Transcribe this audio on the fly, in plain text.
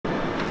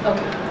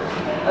Okay.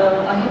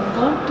 I had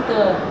gone to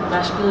the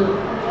National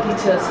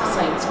Teachers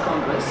Science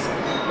Congress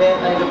where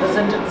I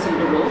represented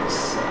Silver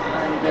Oaks,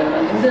 and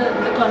in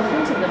the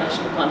conference, in the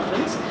national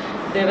conference,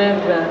 there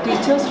were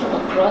teachers from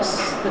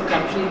across the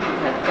country who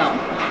had come,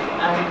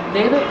 and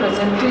they were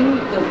presenting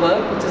the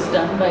work which is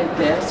done by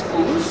their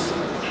schools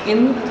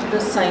in the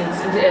science,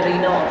 in the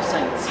arena of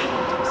science.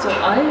 So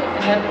I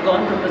had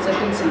gone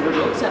representing Silver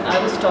Oaks, and I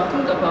was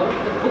talking about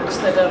the books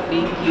that are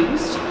being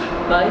used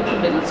by the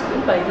middle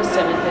school, by the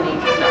 7th and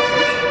 8th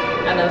classes,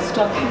 and I was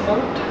talking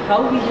about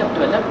how we have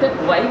developed them,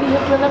 why we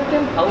have developed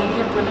them, how we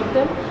have developed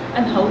them,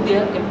 and how they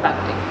are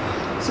impacting.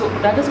 So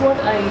that is what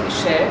I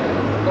shared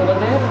over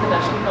there in the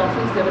national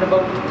conference. There were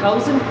about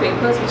 1,000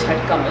 papers which had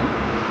come in.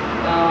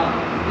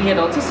 We had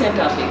also sent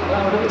our paper,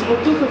 out of which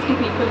about 250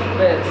 people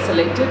were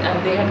selected, and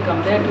they had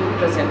come there to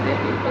present their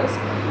papers.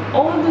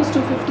 All those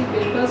 250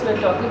 papers were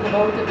talking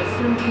about the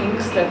different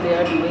things that they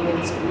are doing in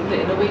school,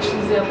 the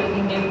innovations they are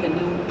bringing in, the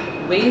new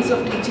ways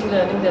of teaching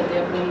learning that they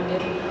are bringing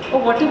in,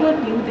 or whatever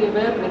new they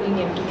were bringing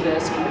into their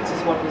schools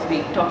is what was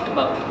being talked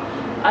about.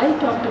 I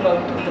talked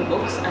about the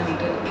books and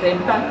the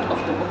impact of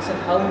the books and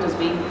how it is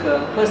being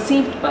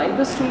perceived by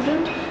the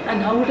student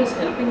and how it is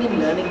helping in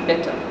learning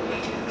better.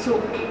 So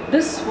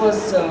this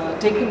was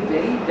taken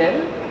very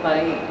well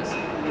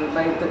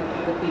by the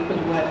people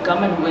who had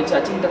come and who were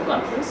judging the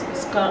conference.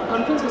 This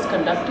conference was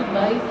conducted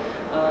by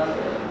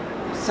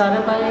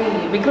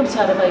Vikram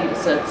Sarabhai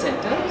Research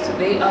Center. So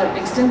they are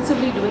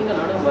extensively doing a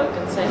lot of work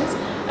in science,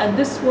 and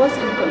this was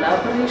in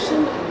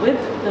collaboration with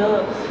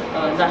the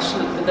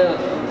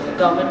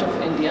Government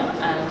of India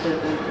and the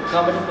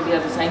Government of India,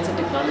 the Science and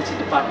Technology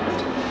Department.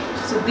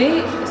 So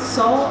they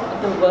saw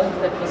the work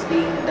that was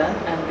being done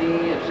and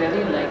they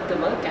really liked the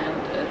work,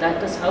 and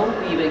that is how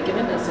we were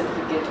given a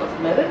certificate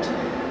of merit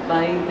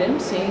by them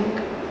saying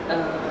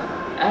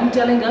and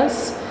telling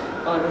us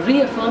or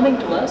reaffirming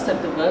to us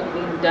that the work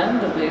being done,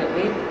 the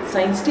way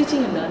science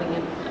teaching and learning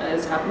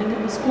is happening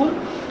in the school,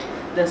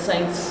 the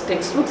science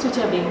textbooks which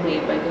are being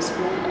made by the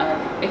school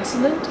are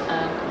excellent,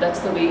 and that's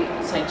the way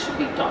science should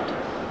be taught.